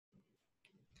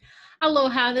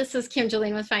Aloha, this is Kim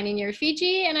Jolene with Finding Your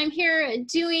Fiji, and I'm here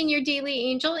doing your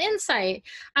daily angel insight.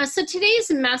 So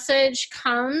today's message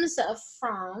comes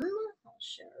from, I'll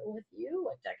share with you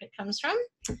what deck it comes from.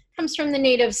 It comes from the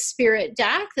Native Spirit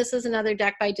deck. This is another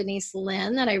deck by Denise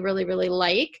Lynn that I really, really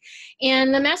like.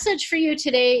 And the message for you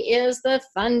today is the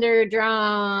Thunder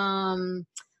Drum.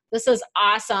 This is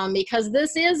awesome because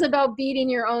this is about beating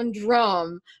your own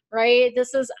drum, right?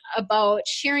 This is about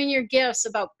sharing your gifts,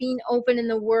 about being open in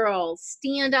the world,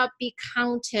 stand up, be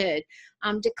counted,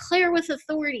 declare with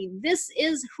authority, this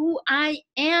is who I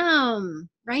am,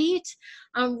 right?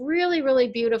 Really, really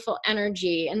beautiful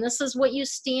energy. And this is what you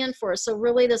stand for. So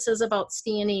really this is about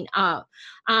standing up.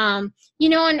 You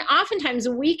know, and oftentimes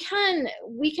we can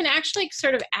actually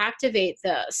sort of activate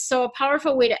this. So a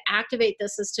powerful way to activate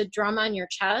this is to drum on your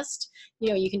chest. You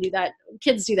know, you can do that.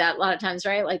 Kids do that a lot of times,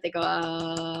 right? Like they go,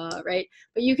 right?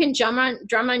 But you can drum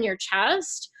on your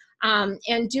chest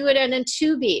and do it in a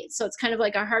 2 beat. So it's kind of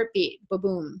like a heartbeat.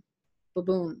 Ba-boom,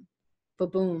 ba-boom,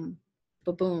 ba-boom,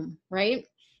 ba-boom, right?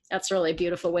 That's a really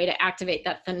beautiful way to activate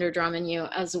that thunder drum in you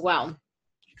as well.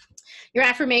 Your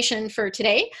affirmation for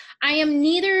today: I am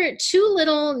neither too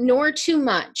little nor too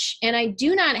much, and I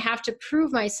do not have to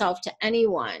prove myself to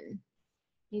anyone.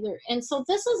 Either. And so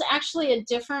this is actually a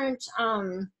different,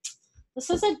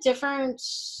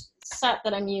 set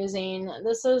that I'm using.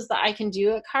 This is the I Can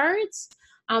Do It cards,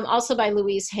 also by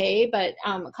Louise Hay, but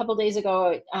a couple days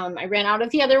ago, I ran out of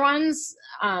the other ones,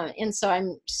 and so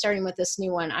I'm starting with this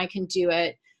new one, I Can Do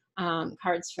It,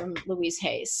 cards from Louise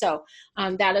Hay. So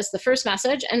that is the first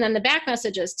message. And then the back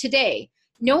message is: today,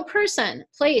 no person,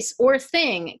 place, or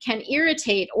thing can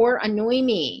irritate or annoy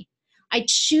me. I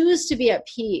choose to be at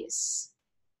peace.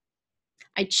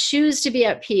 I choose to be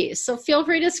at peace. So feel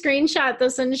free to screenshot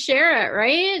this and share it,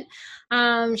 right?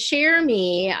 Share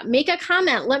me, make a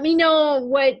comment. Let me know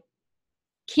what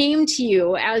came to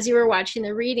you as you were watching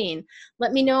the reading.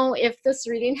 Let me know if this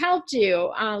reading helped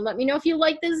you. Let me know if you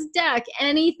like this deck.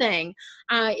 Anything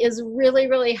is really,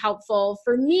 really helpful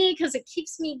for me because it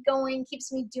keeps me going,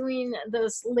 keeps me doing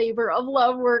this labor of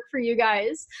love work for you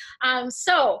guys.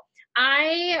 So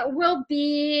I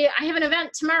have an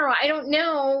event tomorrow. I don't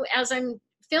know, as I'm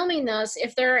filming this,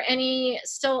 if there are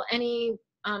still any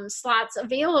slots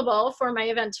available for my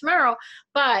event tomorrow,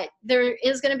 but there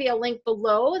is going to be a link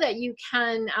below that you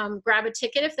can grab a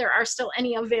ticket if there are still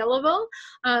any available.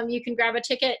 You can grab a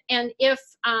ticket, and if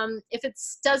it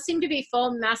does seem to be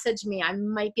full, message me. I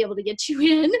might be able to get you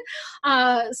in.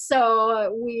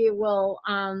 So we will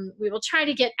try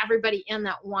to get everybody in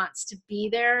that wants to be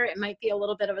there. It might be a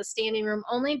little bit of a standing room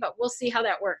only, but we'll see how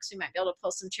that works. We might be able to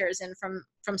pull some chairs in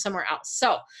from somewhere else.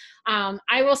 So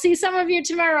I will see some of you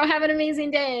tomorrow. Have an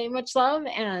amazing day. Much love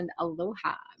and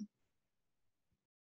aloha.